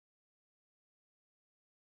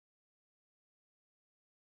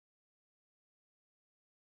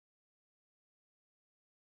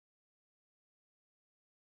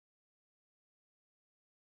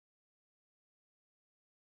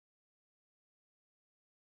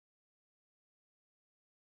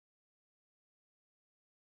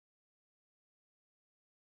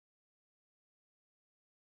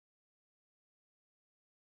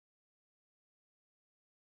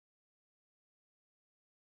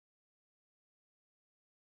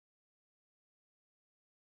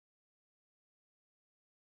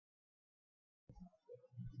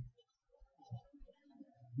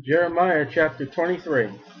Jeremiah chapter 23.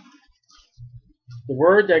 The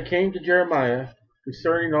word that came to Jeremiah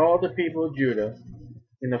concerning all the people of Judah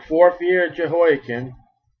in the 4th year of Jehoiakim,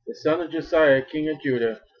 the son of Josiah, king of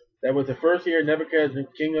Judah, that was the 1st year of Nebuchadnezzar,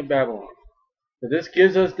 king of Babylon. So this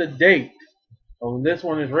gives us the date of when this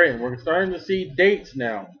one is written. We're starting to see dates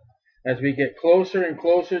now as we get closer and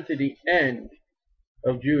closer to the end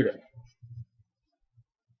of Judah.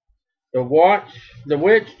 The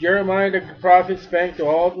which Jeremiah the prophet spake to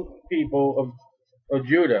all the people of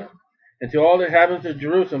Judah, and to all the inhabitants of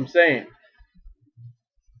Jerusalem, saying,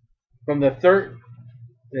 from the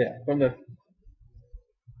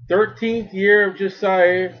 13th year of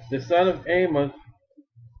Josiah, the son of Amon,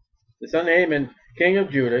 king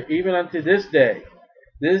of Judah, even unto this day,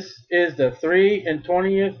 this is the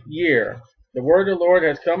 23rd year, the word of the Lord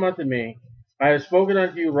has come unto me. I have spoken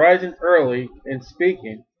unto you rising early and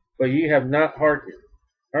speaking, but ye have not hearkened.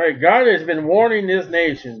 Alright, God has been warning this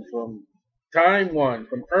nation from time one,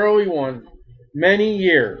 from early one, many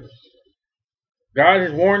years. God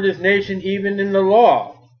has warned this nation even in the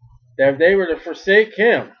law, that if they were to forsake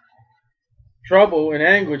Him, trouble and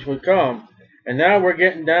anguish would come. And now we're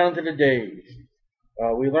getting down to the days.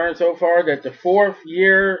 We learned so far that the 4th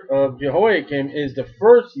year of Jehoiakim is the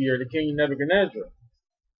 1st year of the king Nebuchadnezzar.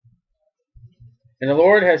 And the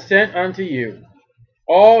Lord has sent unto you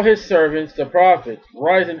all His servants, the prophets,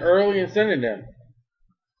 rising early and sending them.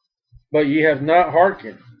 But ye have not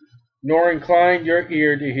hearkened, nor inclined your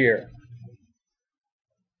ear to hear.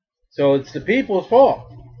 So it's the people's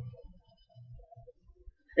fault.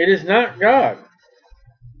 It is not God.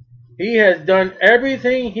 He has done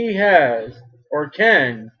everything He has, or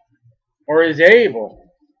can, or is able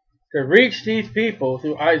to reach these people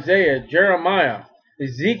through Isaiah, Jeremiah,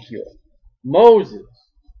 Ezekiel, Moses,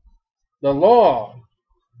 the law.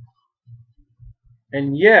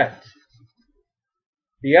 And yet,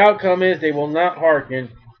 the outcome is they will not hearken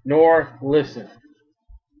nor listen.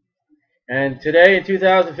 And today in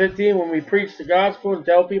 2015, when we preach the gospel and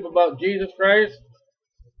tell people about Jesus Christ,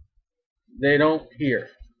 they don't hear.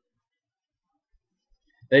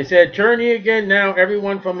 They said, turn ye again now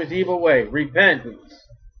everyone from his evil way, repentance,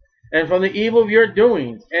 and from the evil of your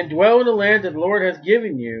doings, and dwell in the land that the Lord has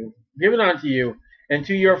given unto you, and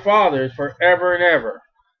to your fathers forever and ever.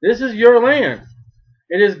 This is your land.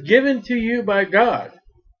 It is given to you by God.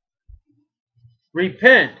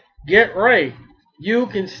 Repent, get right. You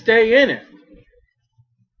can stay in it.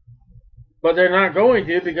 But they're not going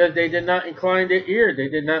to, because they did not incline their ear. They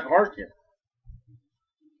did not hearken.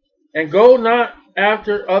 And go not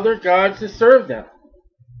after other gods to serve them,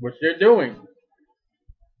 which they're doing,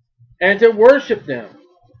 and to worship them.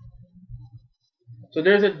 So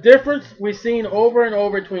there's a difference we've seen over and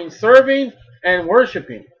over between serving and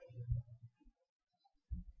worshiping.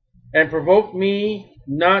 And provoke me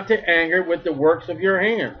not to anger with the works of your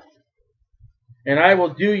hands, and I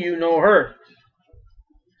will do you no hurt.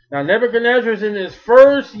 Now Nebuchadnezzar is in his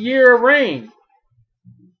 1st year of reign.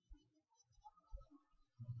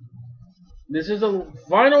 This is a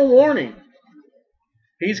final warning.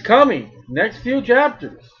 He's coming. Next few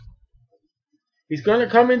chapters. He's going to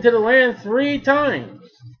come into the land 3 times.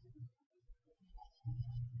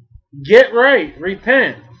 Get right.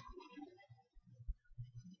 Repent.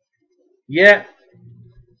 Yet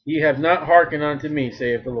ye have not hearkened unto me,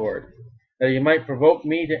 saith the Lord, that ye might provoke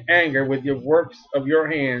me to anger with your works of your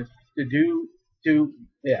hands the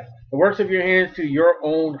works of your hands to your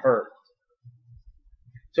own hurt.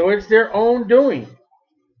 So it's their own doing.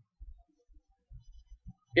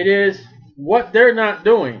 It is what they're not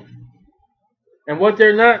doing. And what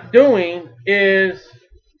they're not doing is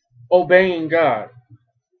obeying God.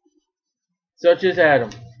 Such as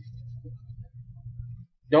Adam.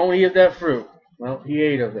 Don't eat of that fruit. Well, he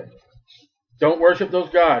ate of it. Don't worship those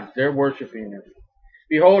gods. They're worshiping them.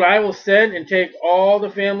 Behold, I will send and take all the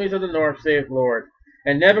families of the north, saith the Lord,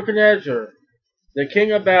 and Nebuchadnezzar, the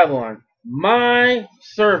king of Babylon, my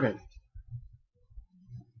servant.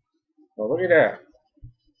 Well, look at that.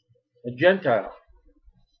 A Gentile.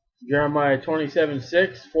 Jeremiah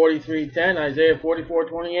 27:6, 43:10, Isaiah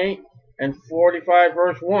 44:28, and 45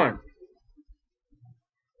 verse 1.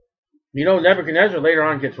 You know, Nebuchadnezzar later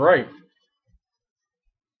on gets right.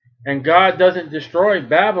 And God doesn't destroy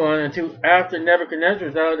Babylon until after Nebuchadnezzar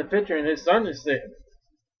is out of the picture and his son is sitting.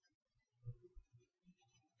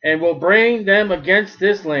 And will bring them against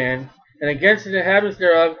this land, and against the inhabitants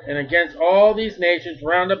thereof, and against all these nations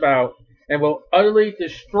round about, and will utterly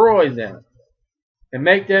destroy them, and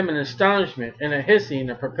make them an astonishment, and a hissing,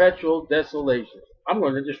 and perpetual desolation. I'm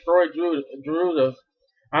going to destroy Jerusalem.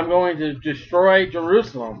 I'm going to destroy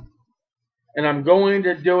Jerusalem. And I'm going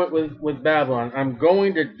to do it with Babylon. I'm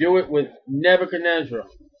going to do it with Nebuchadnezzar.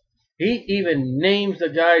 He even names the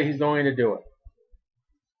guy he's going to do it.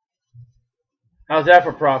 How's that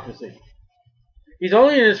for prophecy? He's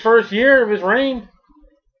only in his first year of his reign.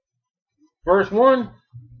 Verse 1.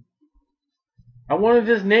 I wonder if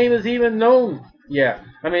his name is even known yet.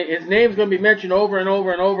 I mean, his name's going to be mentioned over and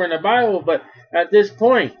over and over in the Bible, but at this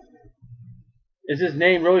point, is his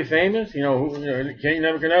name really famous? King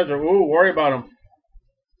Nebuchadnezzar, ooh, worry about him.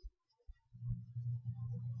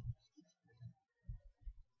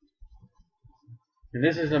 And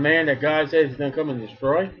this is the man that God says he's going to come and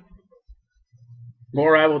destroy.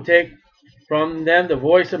 More I will take from them the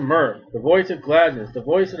voice of mirth, the voice of gladness, the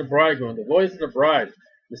voice of the bridegroom, the voice of the bride,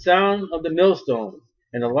 the sound of the millstone,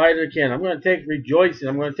 and the light of the candle. I'm going to take rejoicing.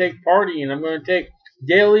 I'm going to take partying. I'm going to take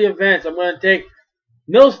daily events. I'm going to take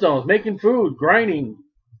millstones, making food, grinding,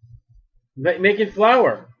 making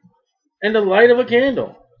flour, and the light of a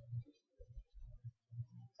candle.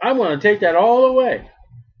 I'm going to take that all away.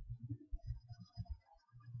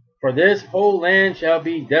 For this whole land shall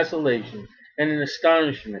be desolation and an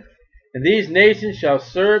astonishment. And these nations shall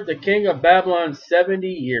serve the king of Babylon 70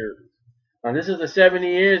 years. Now this is the 70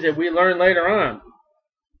 years that we learn later on.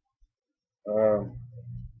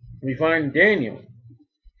 We find Daniel.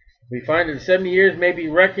 We find that 70 years may be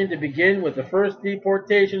reckoned to begin with the first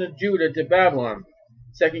deportation of Judah to Babylon.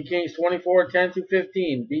 2 Kings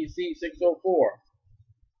 24:10-15, BC 604.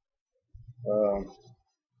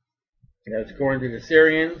 That's according to the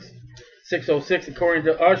Syrians. 606 according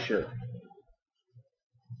to Usher.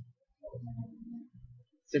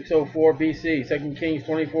 604 BC, 2 Kings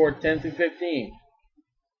 24:10-15.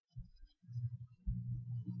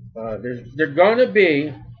 They're going to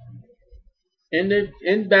be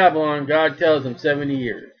in Babylon. God tells them 70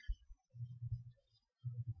 years,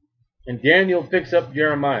 and Daniel picks up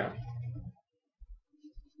Jeremiah.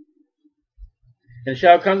 And it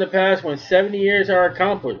shall come to pass when 70 years are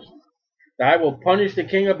accomplished, that I will punish the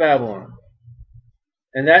king of Babylon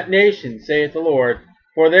and that nation, saith the Lord,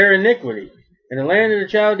 for their iniquity, in the land of the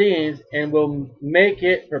Chaldeans, and will make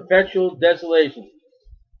it perpetual desolation.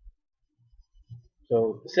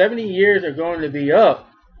 So 70 years are going to be up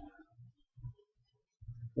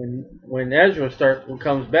when Ezra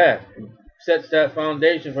comes back and sets that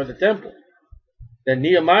foundation for the temple. Then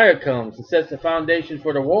Nehemiah comes and sets the foundation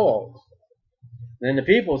for the walls. Then the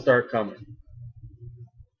people start coming.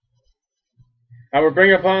 I will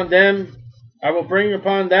bring upon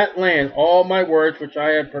that land all my words which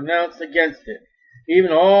I have pronounced against it,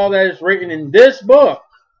 even all that is written in this book,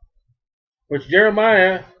 which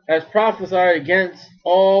Jeremiah has prophesied against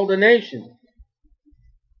all the nations.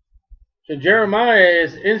 So Jeremiah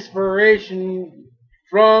is inspiration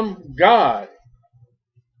from God.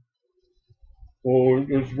 Well,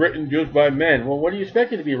 it was written just by men. Well, what do you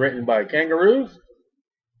expect it to be written by? Kangaroos?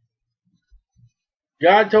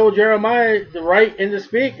 God told Jeremiah to write and to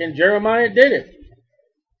speak, and Jeremiah did it.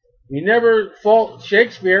 He never fault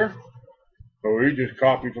Shakespeare. Oh, he just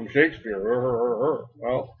copied from Shakespeare.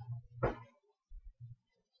 Well,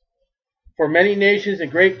 for many nations and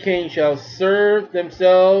great kings shall serve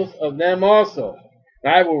themselves of them also.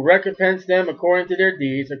 And I will recompense them according to their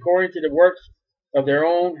deeds, according to the works of their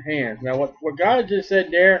own hands. Now, what God just said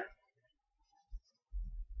there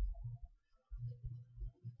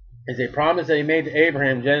is a promise that he made to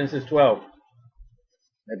Abraham, Genesis 12.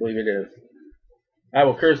 I believe it is. I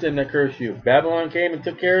will curse them that curse you. Babylon came and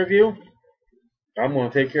took care of you. I'm going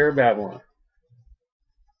to take care of Babylon.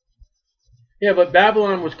 Yeah, but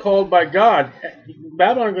Babylon was called by God.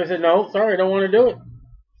 Babylon going to say, no, sorry, I don't want to do it.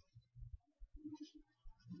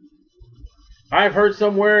 I've heard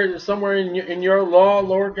somewhere in your law,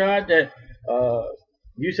 Lord God, that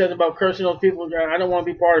you said about cursing those people. I don't want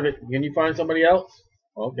to be part of it. Can you find somebody else?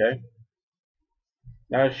 Okay.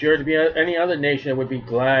 Now, sure to be any other nation that would be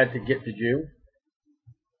glad to get the Jew.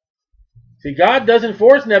 See, God doesn't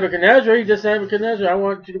force Nebuchadnezzar. He just said, Nebuchadnezzar, I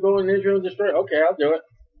want you to go in Israel and destroy it. Okay, I'll do it.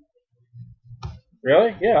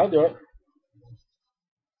 Really? Yeah, I'll do it.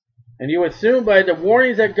 And you assume by the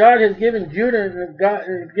warnings that God has given Judah and God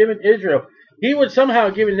has given Israel, he would somehow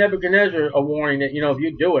give Nebuchadnezzar a warning that, if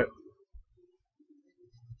you do it,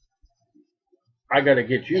 I got to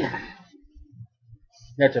get you.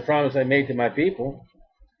 That's a promise I made to my people.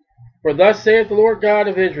 For thus saith the Lord God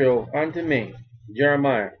of Israel unto me,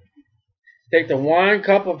 Jeremiah, take the wine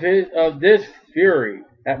cup of this fury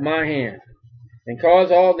at my hand, and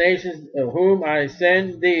cause all nations of whom I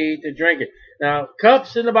send thee to drink it. Now,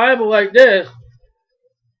 cups in the Bible like this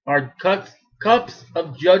are cups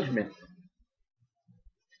of judgment.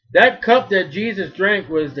 That cup that Jesus drank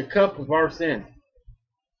was the cup of our sin.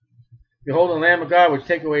 Behold the Lamb of God, which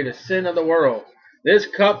take away the sin of the world. This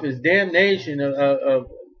cup is damnation of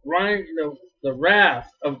the wrath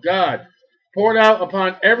of God poured out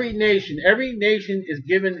upon every nation. Every nation is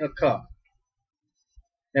given a cup.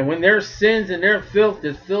 And when their sins and their filth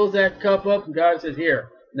just fills that cup up, and God says, here,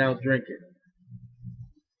 now drink it.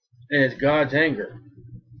 And it's God's anger.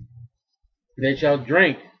 They shall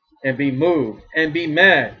drink and be moved and be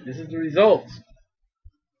mad. This is the results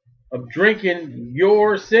of drinking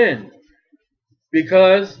your sin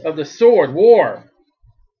because of the sword, war,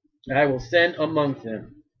 that I will send among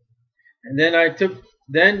them. And then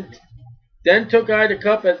took I the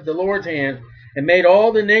cup at the Lord's hand and made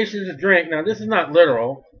all the nations to drink. Now this is not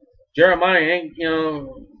literal. Jeremiah ain't,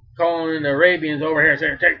 calling the Arabians over here and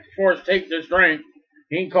saying, take this drink.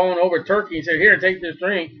 He ain't calling over Turkey and saying, here, take this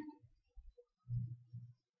drink.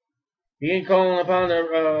 He ain't calling upon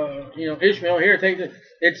the, Ishmael, here, take this.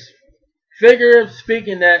 It's figure of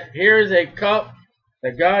speaking that here is a cup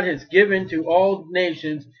that God has given to all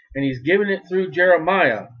nations, and he's given it through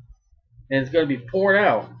Jeremiah, and it's going to be poured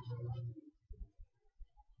out.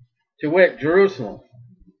 To wit, Jerusalem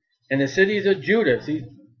and the cities of Judah. See,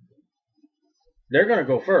 they're going to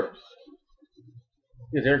go first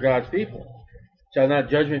because they're God's people. Shall not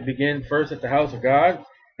judgment begin first at the house of God?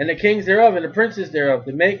 And the kings thereof and the princes thereof,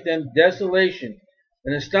 to make them desolation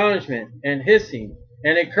and astonishment and hissing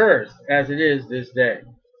and a curse, as it is this day.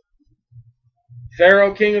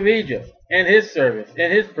 Pharaoh king of Egypt and his servants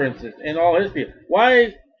and his princes and all his people.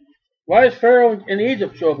 Why is Pharaoh in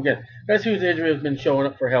Egypt show up again? That's who Israel's been showing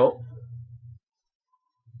up for help.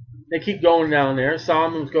 They keep going down there.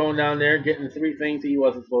 Solomon's going down there getting 3 things he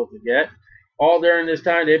wasn't supposed to get. All during this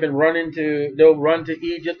time they'll run to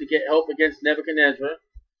Egypt to get help against Nebuchadnezzar.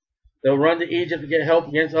 They'll run to Egypt to get help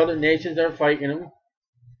against other nations that are fighting them.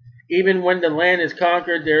 Even when the land is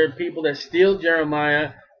conquered, there are people that steal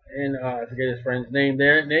Jeremiah, and I forget his friend's name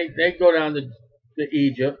there, and they go down to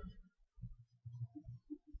Egypt.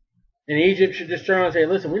 And Egypt should just turn around and say,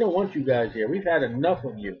 listen, we don't want you guys here. We've had enough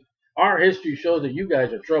of you. Our history shows that you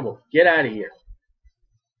guys are trouble. Get out of here.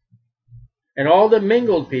 And all the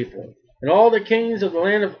mingled people, and all the kings of the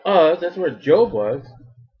land of Uz, that's where Job was.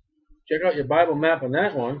 Check out your Bible map on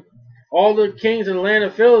that one. All the kings of the land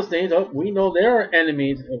of Philistines, we know they are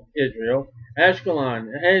enemies of Israel. Ashkelon,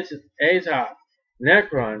 Azah,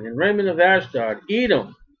 Necron, and Raymond of Ashdod,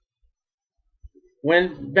 Edom.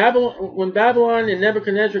 When Babylon and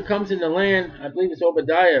Nebuchadnezzar comes in the land, I believe it's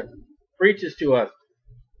Obadiah, preaches to us.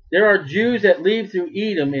 There are Jews that leave through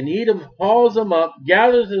Edom, and Edom hauls them up,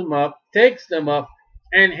 gathers them up, takes them up,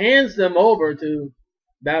 and hands them over to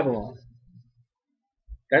Babylon.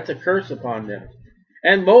 That's a curse upon them.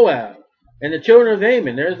 And Moab, and the children of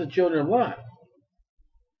Ammon, there's the children of Lot.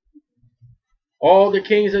 All the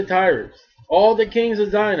kings of Tyrus, all the kings of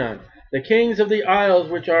Zidon, the kings of the isles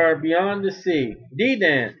which are beyond the sea,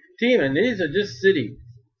 Dedan, Teman, these are just cities,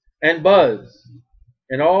 and Buz,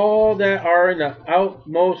 and all that are in the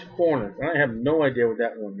outmost corners. I have no idea what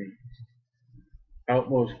that one means.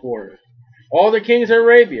 Outmost corners. All the kings of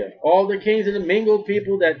Arabia, all the kings of the mingled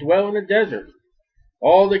people that dwell in the desert,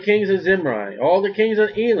 all the kings of Zimri, all the kings of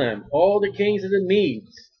Elam, all the kings of the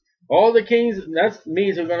Medes, all the kings, that's the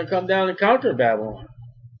Medes who are going to come down and conquer Babylon.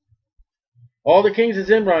 All the kings of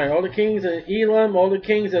Zimri, all the kings of Elam, all the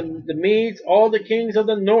kings of the Medes, all the kings of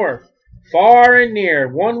the north, far and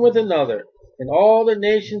near, one with another, and all the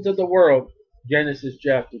nations of the world. Genesis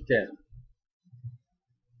chapter 10.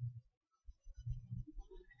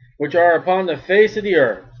 Which are upon the face of the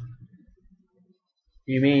earth.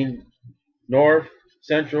 You mean North,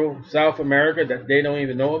 Central, South America that they don't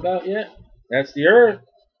even know about yet? That's the earth.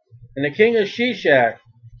 And the king of Shishak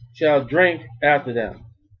shall drink after them.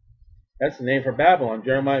 That's the name for Babylon,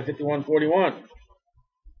 Jeremiah 51:41.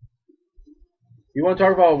 You want to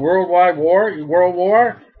talk about worldwide war? World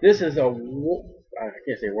war? This is I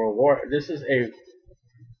can't say world war. This is a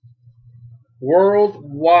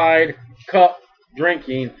worldwide cup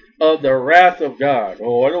drinking of the wrath of God.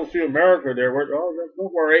 Oh, I don't see America there. Oh,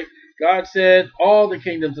 don't worry. God said all the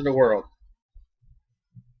kingdoms of the world,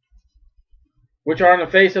 which are on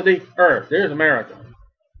the face of the earth. There's America.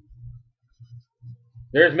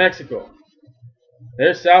 There's Mexico.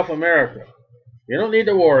 There's South America. You don't need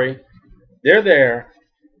to worry. They're there.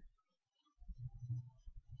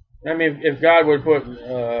 I mean, if God would put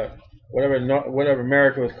whatever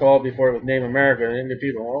America was called before it was named America, and the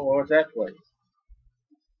people, oh, what's that place?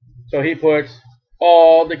 So he puts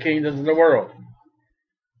all the kingdoms of the world,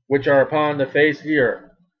 which are upon the face of the earth.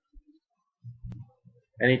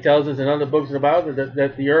 And he tells us in other books of the Bible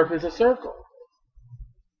that the earth is a circle.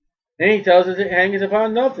 And he tells us it hangs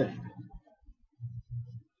upon nothing.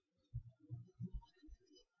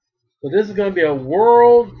 So this is going to be a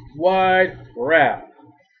worldwide wrath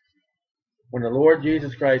when the Lord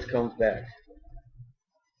Jesus Christ comes back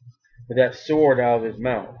with that sword out of his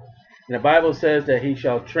mouth. And the Bible says that he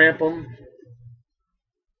shall trample them,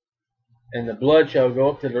 and the blood shall go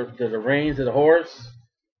up to the reins of the horse.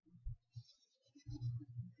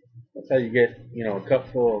 That's how you get, a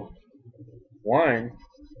cup full of wine.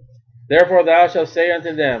 Therefore thou shalt say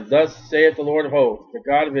unto them, Thus saith the Lord of hosts, the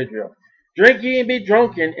God of Israel, Drink ye and be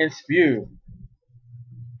drunken, and spew,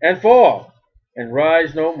 and fall, and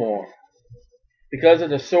rise no more, because of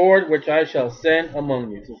the sword which I shall send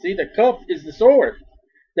among you. So see, the cup is the sword.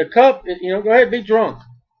 The cup is, go ahead, be drunk,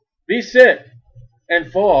 be sick, and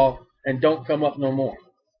fall, and don't come up no more.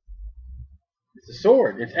 It's a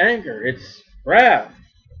sword. It's anger. It's wrath.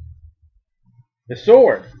 The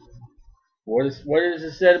sword. What is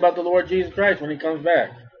it said about the Lord Jesus Christ when he comes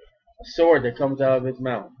back? A sword that comes out of his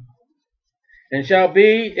mouth. And shall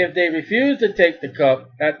be, if they refuse to take the cup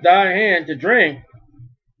at thy hand to drink,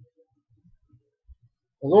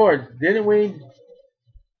 Lord, didn't we?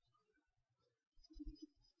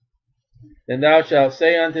 Then thou shalt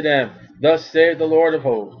say unto them, Thus saith the Lord of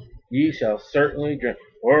hosts, Ye shall certainly drink.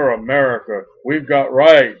 We're America. We've got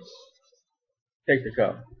rights. Take the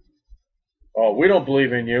cup. Oh, we don't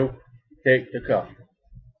believe in you. Take the cup.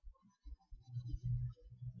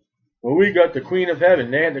 Well, we got the Queen of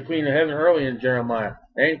Heaven. They had the Queen of Heaven early in Jeremiah.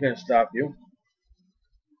 They ain't going to stop you.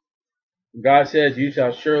 God says, You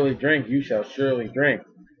shall surely drink. You shall surely drink.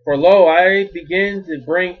 For lo, I begin to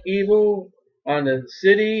bring evil on the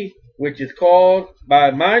city which is called by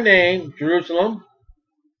my name, Jerusalem,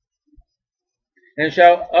 and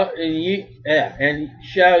shall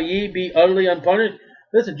ye be utterly unpunished?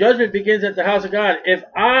 Listen, judgment begins at the house of God. If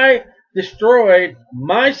I destroyed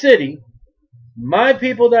my city, my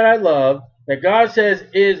people that I love, that God says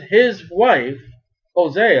is his wife,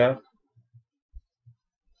 Hosea,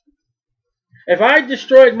 if I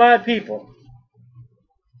destroyed my people,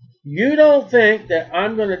 you don't think that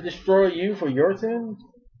I'm going to destroy you for your sins?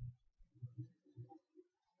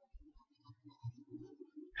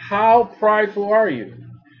 How prideful are you?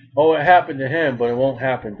 Oh, it happened to him, but it won't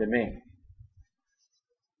happen to me.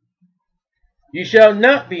 You shall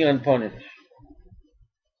not be unpunished.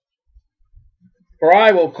 For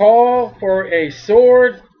I will call for a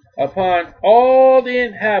sword upon all the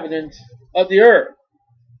inhabitants of the earth,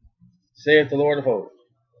 saith the Lord of hosts.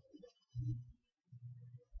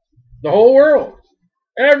 The whole world.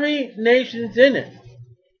 Every nation's in it.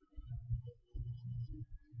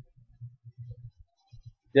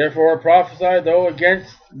 Therefore prophesy thou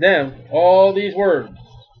against them all these words,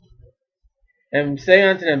 and say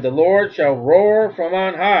unto them, The Lord shall roar from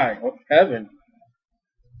on high of heaven,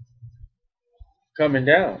 coming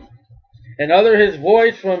down, and utter his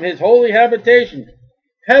voice from his holy habitation,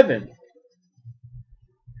 heaven.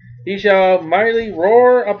 He shall mightily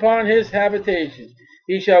roar upon his habitation.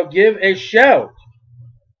 He shall give a shout.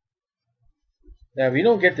 Now, if you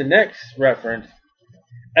don't get the next reference,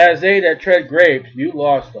 as they that tread grapes, you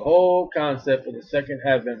lost the whole concept of the second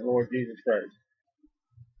advent of the Lord Jesus Christ.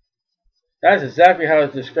 That's exactly how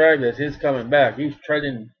it's described as his coming back. He's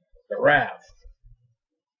treading the wrath,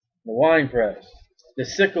 the winepress. The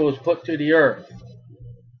sickle is put to the earth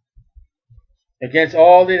against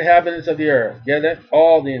all the inhabitants of the earth. Get it?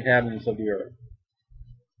 All the inhabitants of the earth.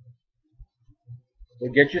 So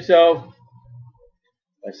get yourself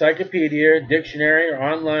a encyclopedia, dictionary, or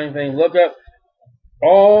online thing. Look up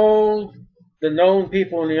all the known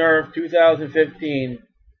people in the earth 2015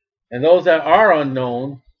 and those that are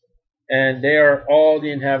unknown, and they are all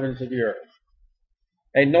the inhabitants of the earth.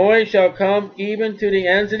 A noise shall come even to the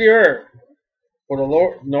ends of the earth, for the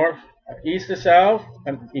Lord, north, east to south,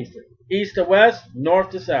 east to west, north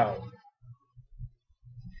to south.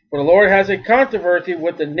 For the Lord has a controversy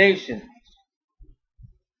with the nations.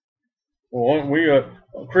 Well, aren't we a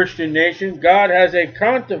Christian nation? God has a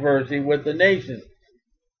controversy with the nations.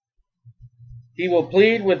 He will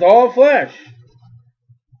plead with all flesh.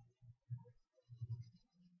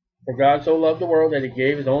 For God so loved the world that he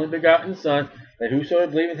gave his only begotten Son, that whosoever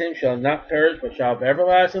believeth in him shall not perish, but shall have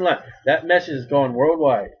everlasting life. That message is going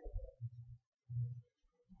worldwide.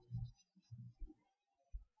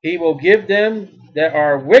 He will give them that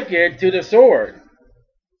are wicked to the sword.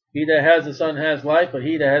 He that has the Son has life, but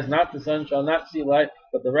he that has not the Son shall not see life,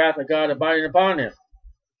 but the wrath of God abiding upon him,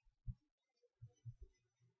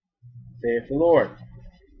 saith the Lord.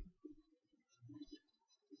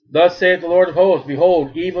 Thus saith the Lord of hosts,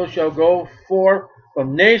 Behold, evil shall go forth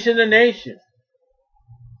from nation to nation.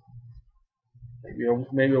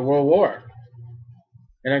 Maybe a world war.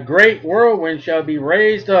 And a great whirlwind shall be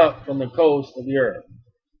raised up from the coast of the earth.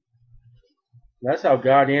 That's how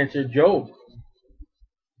God answered Job,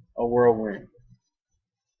 a whirlwind.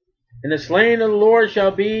 And the slain of the Lord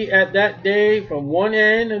shall be at that day from one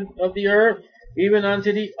end of the earth even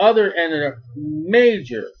unto the other end of the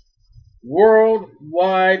major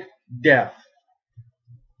worldwide death.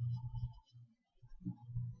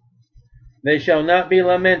 They shall not be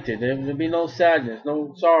lamented. There will be no sadness,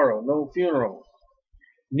 no sorrow, no funeral.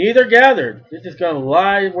 Neither gathered. They're just going to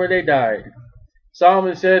lie where they died.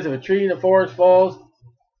 Solomon says, if a tree in the forest falls, in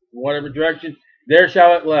whatever direction, there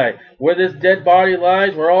shall it lie. Where this dead body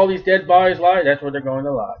lies, where all these dead bodies lie, that's where they're going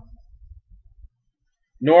to lie.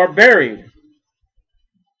 Nor buried.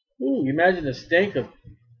 Ooh, you imagine the stink of...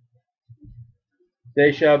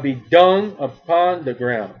 They shall be dung upon the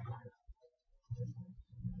ground.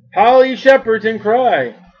 Howl, ye shepherds, and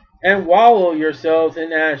cry, and wallow yourselves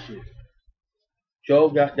in ashes.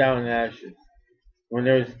 Job got down in ashes. When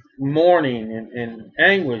there was mourning and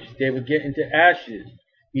anguish, they would get into ashes.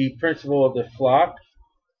 The principal of the flock,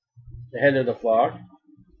 the head of the flock.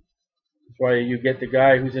 That's why you get the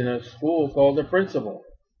guy who's in a school called the principal.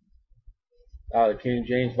 Out of the King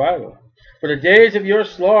James Bible. For the days of your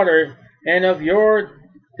slaughter and of your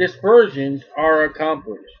dispersions are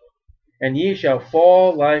accomplished, and ye shall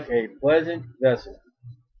fall like a pleasant vessel.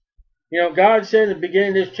 You know, God said at the beginning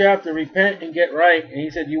of this chapter, repent and get right, and he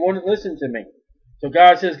said, you wouldn't listen to me. So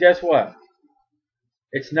God says, guess what?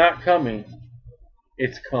 It's not coming,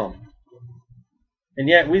 it's come. And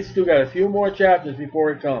yet, we still got a few more chapters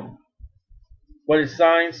before it comes. But it's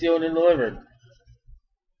signed, sealed, and delivered.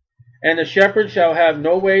 And the shepherd shall have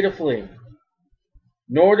no way to flee,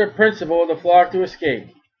 nor the principal of the flock to escape.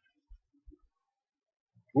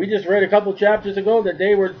 We just read a couple chapters ago that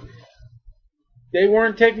they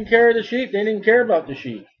weren't taking care of the sheep. They didn't care about the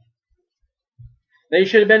sheep. They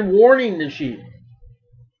should have been warning the sheep.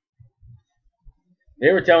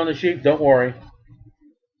 They were telling the sheep, don't worry.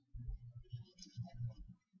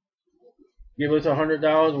 Give us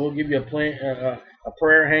 $100, we'll give you a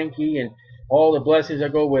prayer hanky and all the blessings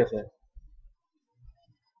that go with it.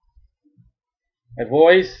 A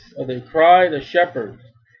voice of the cry of the shepherds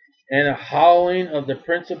and a howling of the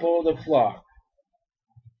principal of the flock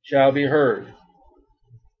shall be heard.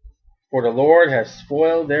 For the Lord has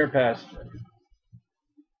spoiled their pasture.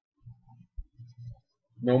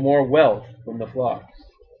 No more wealth from the flocks.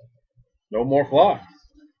 No more flocks.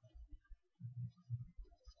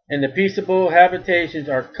 And the peaceable habitations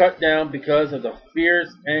are cut down because of the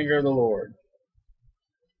fierce anger of the Lord.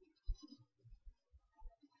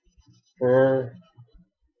 For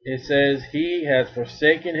it says, he has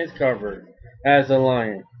forsaken his covert as a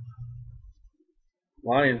lion.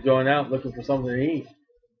 Lion's going out looking for something to eat.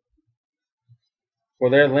 For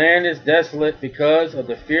their land is desolate because of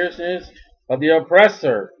the fierceness of the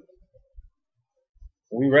oppressor.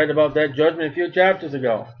 We read about that judgment a few chapters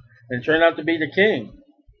ago. And it turned out to be the king.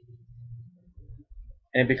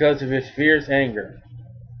 And because of his fierce anger.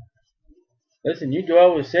 Listen, you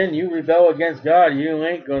dwell with sin, you rebel against God, you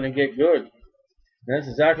ain't going to get good. And that's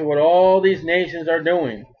exactly what all these nations are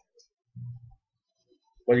doing.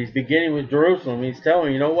 But he's beginning with Jerusalem. He's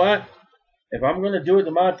telling you know what? If I'm going to do it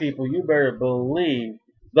to my people, you better believe,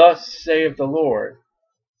 thus saith the Lord,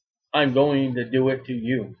 I'm going to do it to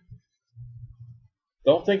you.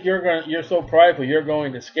 Don't think you're so prideful you're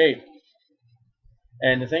going to escape.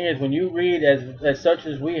 And the thing is, when you read as such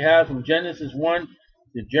as we have from Genesis 1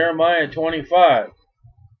 to Jeremiah 25,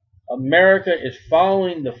 America is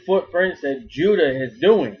following the footprints that Judah is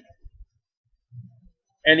doing.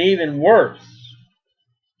 And even worse.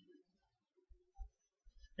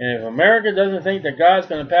 And if America doesn't think that God's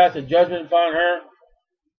going to pass a judgment upon her,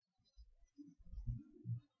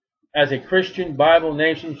 as a Christian Bible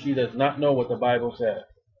nation, she does not know what the Bible says.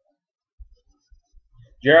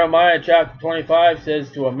 Jeremiah chapter 25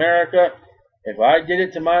 says to America, if I did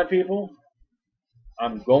it to my people,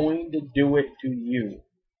 I'm going to do it to you.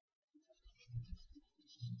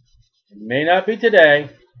 It may not be today,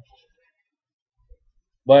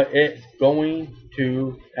 but it's going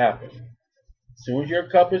to happen. As soon as your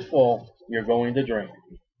cup is full, you're going to drink.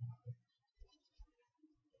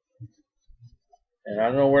 And I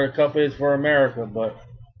don't know where the cup is for America, but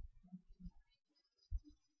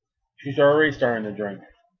she's already starting to drink.